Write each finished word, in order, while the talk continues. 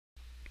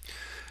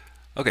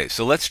Okay,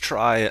 so let's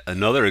try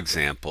another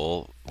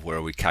example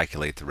where we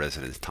calculate the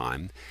residence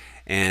time.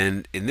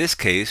 And in this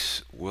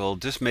case, we'll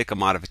just make a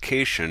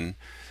modification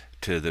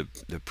to the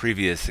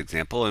previous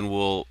example, and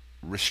we'll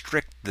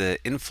restrict the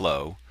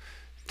inflow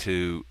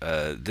to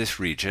this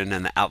region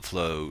and the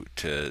outflow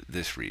to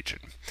this region.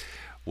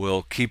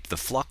 We'll keep the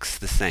flux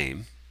the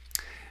same,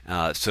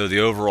 so the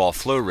overall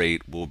flow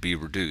rate will be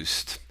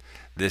reduced.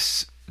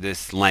 This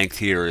length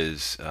here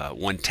is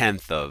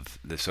 1/10 of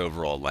this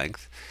overall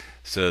length.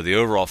 So the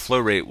overall flow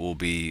rate will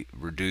be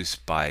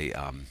reduced by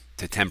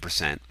to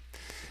 10%,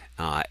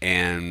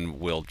 and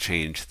will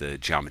change the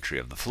geometry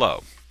of the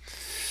flow.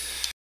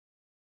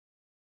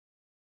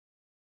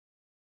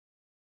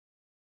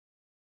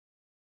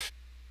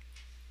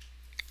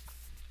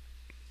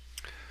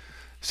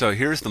 So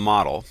here's the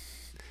model,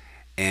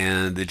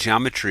 and the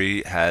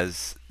geometry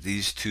has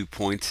these 2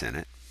 points in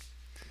it.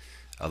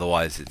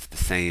 Otherwise, it's the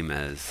same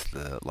as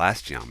the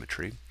last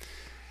geometry.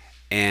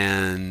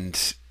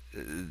 And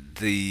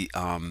the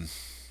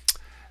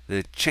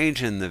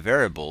change in the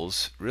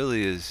variables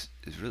really is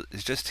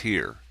just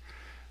here.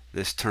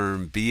 This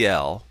term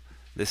BL,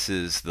 this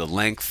is the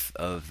length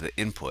of the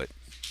input,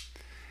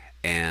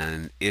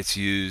 and it's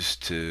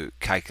used to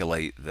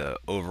calculate the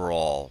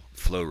overall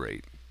flow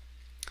rate.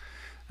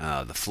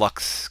 The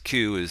flux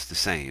Q is the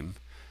same,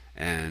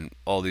 and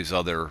all these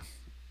other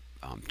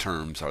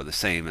terms are the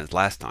same as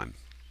last time.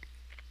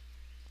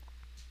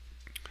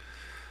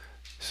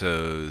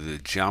 So the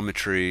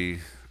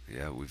geometry,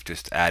 yeah, we've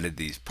just added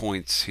these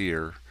points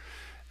here.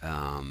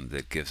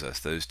 That gives us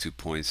those 2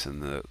 points,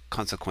 and the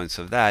consequence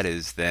of that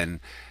is then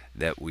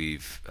that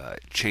we've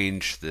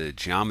changed the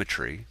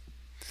geometry,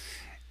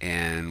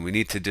 and we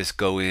need to just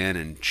go in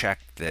and check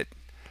that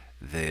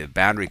the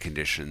boundary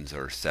conditions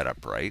are set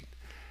up right.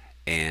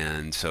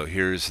 And so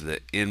here's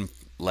the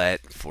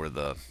inlet for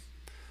the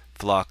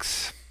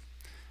flux,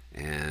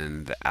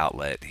 and the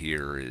outlet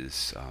here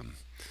is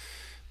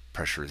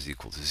pressure is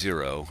equal to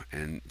 0,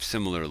 and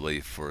similarly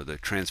for the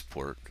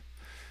transport,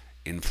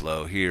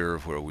 inflow here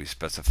where we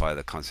specify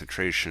the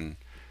concentration,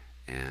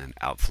 and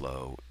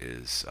outflow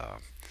is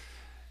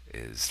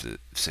the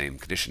same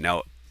condition.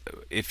 Now,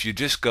 if you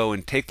just go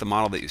and take the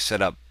model that you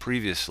set up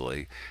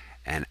previously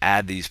and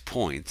add these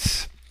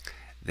points,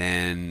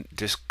 then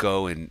just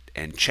go and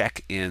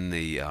check in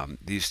the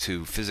these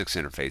two physics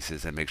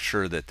interfaces and make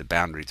sure that the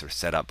boundaries are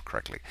set up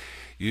correctly.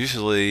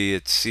 Usually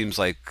it seems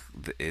like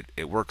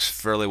it works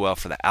fairly well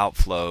for the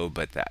outflow,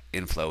 but the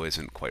inflow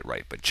isn't quite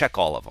right. But check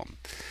all of them.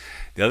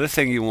 The other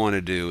thing you want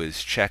to do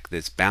is check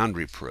this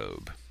boundary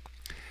probe,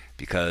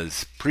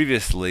 because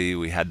previously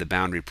we had the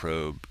boundary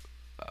probe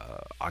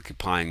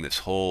occupying this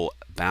whole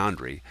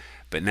boundary,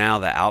 but now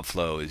the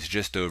outflow is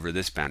just over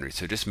this boundary.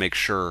 So just make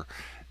sure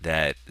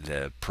that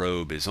the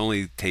probe is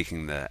only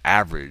taking the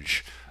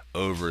average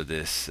over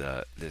this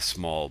this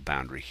small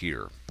boundary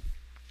here.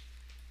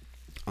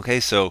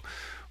 Okay, so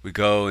we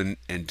go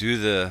and do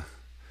the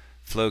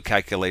flow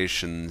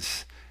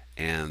calculations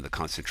and the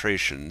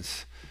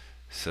concentrations.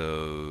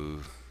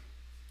 So,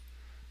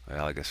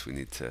 well, I guess we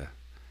need to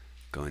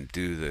go and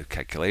do the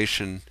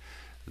calculation.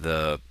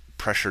 The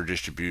pressure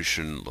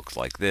distribution looks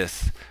like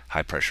this: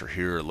 high pressure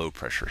here, low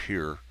pressure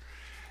here.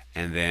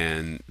 And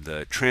then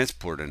the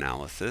transport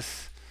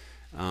analysis,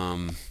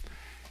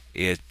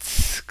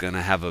 it's going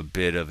to have a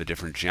bit of a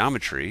different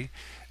geometry.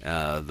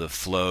 The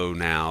flow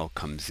now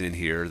comes in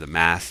here, the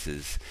mass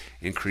is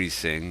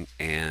increasing,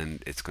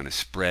 and it's going to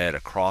spread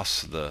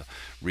across the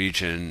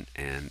region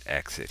and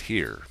exit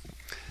here.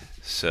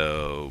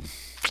 So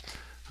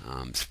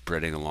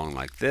spreading along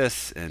like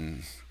this,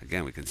 and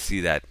again we can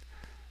see that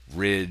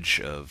ridge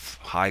of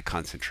high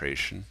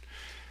concentration,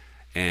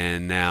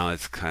 and now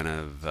it's kind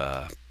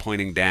of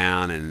pointing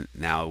down, and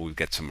now we've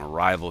got some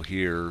arrival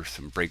here,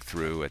 some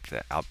breakthrough at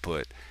the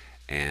output,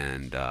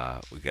 and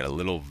we get a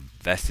little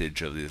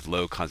vestige of this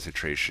low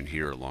concentration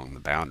here along the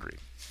boundary.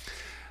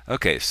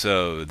 Okay,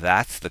 so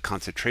that's the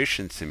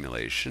concentration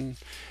simulation.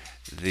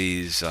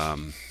 These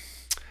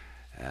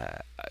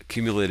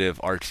cumulative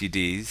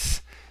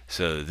RTDs.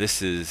 So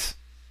this is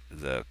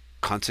the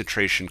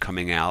concentration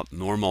coming out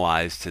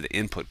normalized to the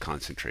input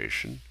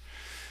concentration.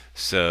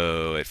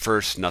 So at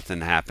first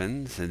nothing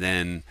happens, and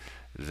then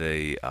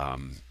the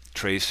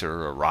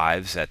tracer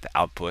arrives at the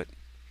output,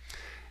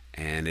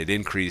 and it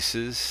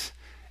increases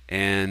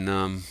and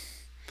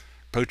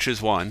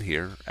approaches 1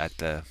 here at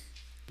the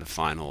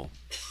final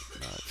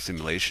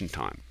simulation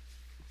time.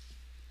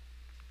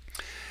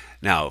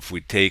 Now, if we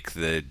take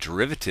the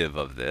derivative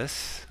of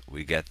this,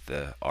 we get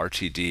the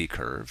Rtd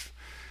curve,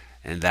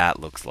 and that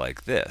looks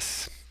like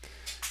this.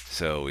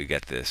 So we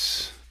get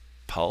this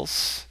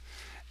pulse,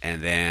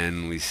 and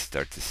then we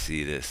start to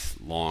see this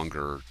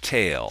longer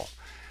tail,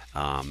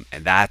 and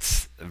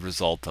that's a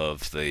result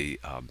of the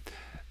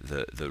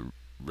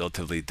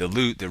relatively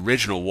dilute, the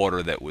original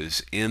water that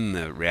was in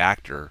the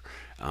reactor,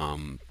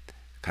 kind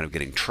of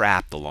getting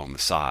trapped along the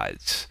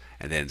sides,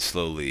 and then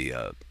slowly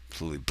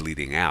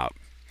bleeding out.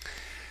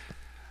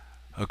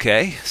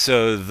 Okay,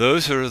 so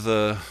those are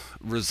the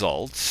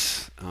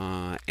results,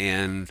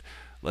 and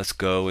let's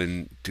go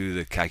and do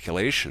the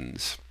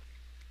calculations.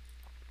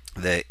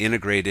 The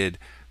integrated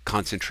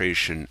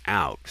concentration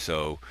out.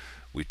 So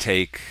we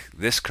take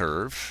this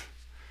curve,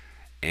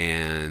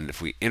 and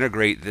if we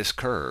integrate this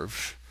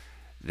curve,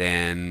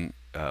 then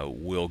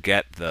we'll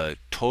get the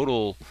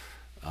total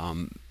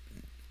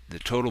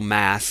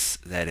mass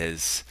that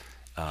has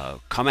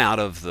come out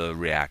of the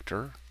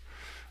reactor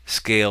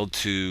scaled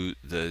to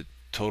the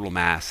total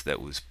mass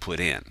that was put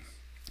in.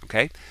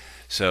 Okay,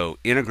 so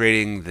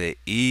integrating the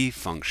E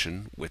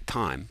function with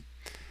time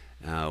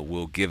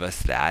will give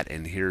us that,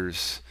 and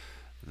here's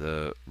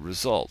the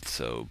result.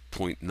 So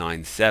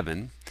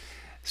 0.97.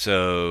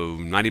 So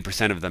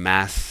 90% of the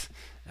mass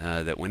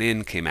that went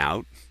in came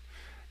out,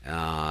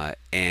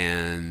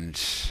 and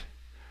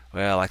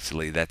well,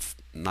 actually, that's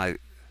not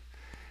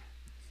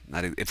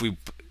if we.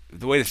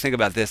 The way to think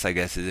about this, I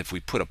guess, is if we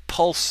put a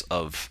pulse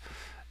of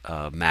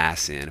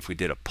mass in, if we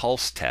did a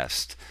pulse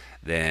test,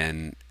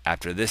 then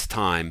after this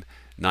time,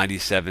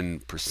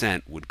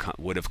 97%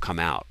 would have come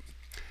out.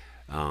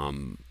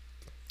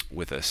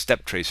 With a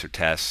step tracer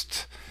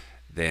test,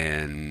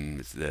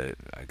 then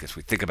I guess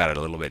we think about it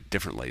a little bit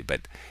differently.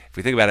 But if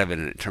we think about it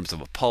in terms of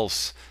a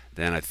pulse,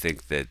 then I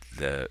think that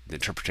the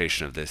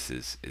interpretation of this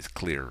is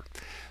clear.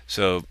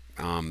 So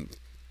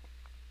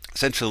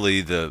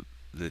essentially, the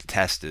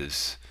test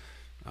is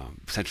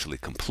essentially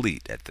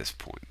complete at this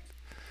point.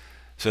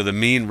 So the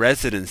mean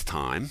residence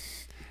time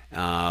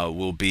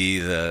will be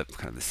the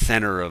kind of the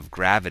center of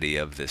gravity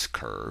of this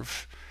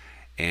curve,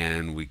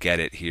 and we get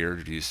it here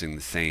using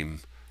the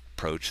same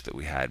approach that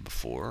we had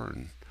before,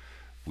 and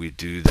we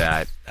do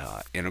that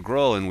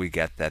integral, and we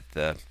get that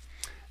the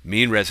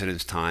mean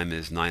residence time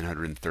is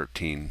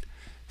 913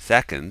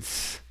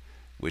 seconds,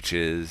 which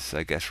is,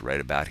 I guess,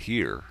 right about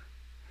here.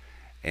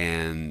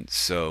 And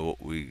so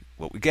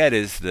what we get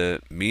is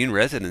the mean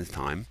residence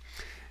time.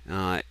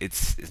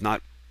 It's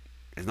not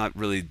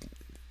really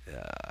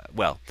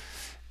well.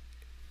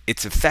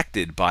 It's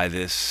affected by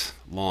this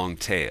long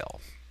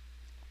tail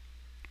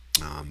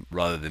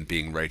rather than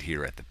being right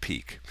here at the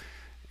peak.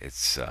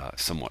 It's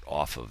somewhat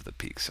off of the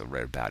peak, so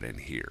right about in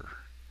here.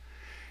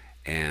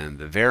 And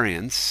the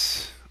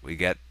variance we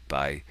get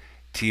by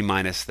t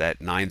minus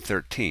that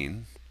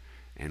 913,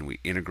 and we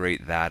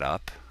integrate that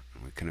up,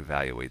 and we can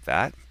evaluate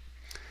that.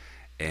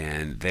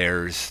 And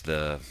there's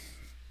the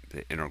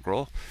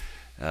integral,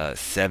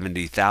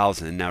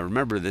 70,000. Now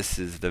remember, this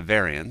is the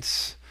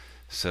variance,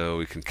 so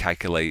we can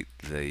calculate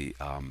the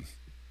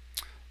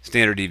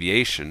standard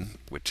deviation,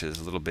 which is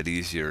a little bit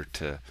easier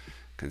to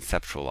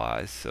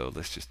conceptualize. So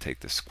let's just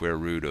take the square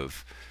root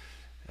of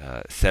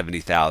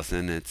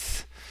 70,000.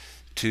 It's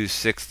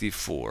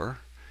 264.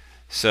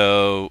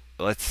 So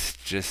let's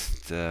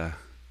just go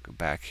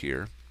back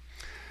here.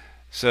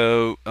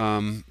 So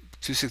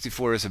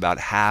 264 is about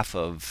half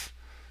of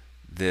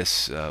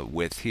this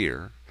width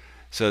here.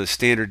 So the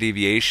standard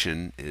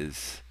deviation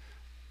is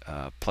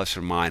plus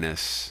or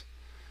minus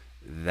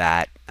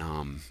that,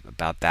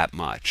 about that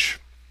much.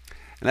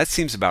 And that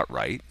seems about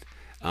right.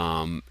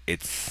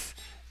 It's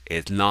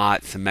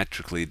not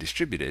symmetrically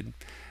distributed,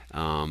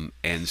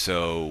 and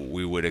so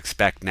we would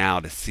expect now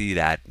to see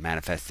that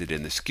manifested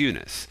in the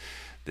skewness.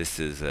 This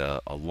is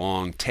a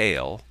long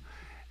tail,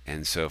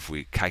 and so if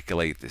we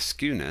calculate the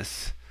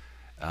skewness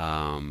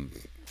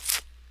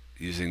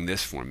using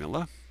this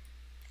formula,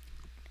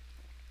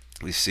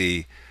 we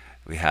see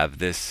we have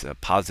this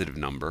positive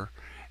number,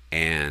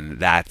 and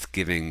that's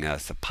giving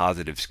us a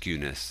positive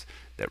skewness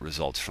that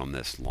results from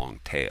this long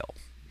tail.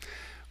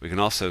 We can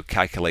also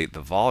calculate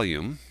the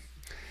volume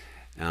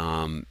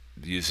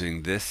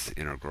using this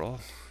integral,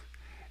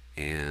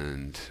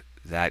 and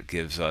that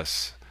gives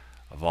us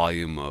a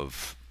volume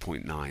of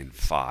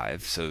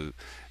 0.95. So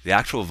the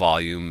actual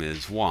volume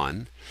is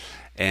 1,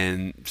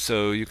 and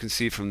so you can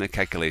see from the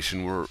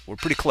calculation we're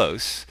pretty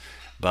close,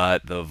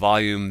 but the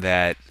volume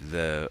that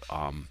the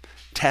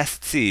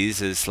test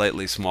sees is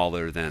slightly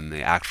smaller than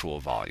the actual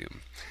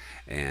volume,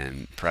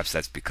 and perhaps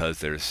that's because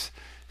there's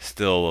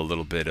still a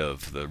little bit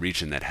of the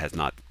region that has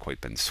not quite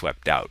been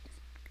swept out.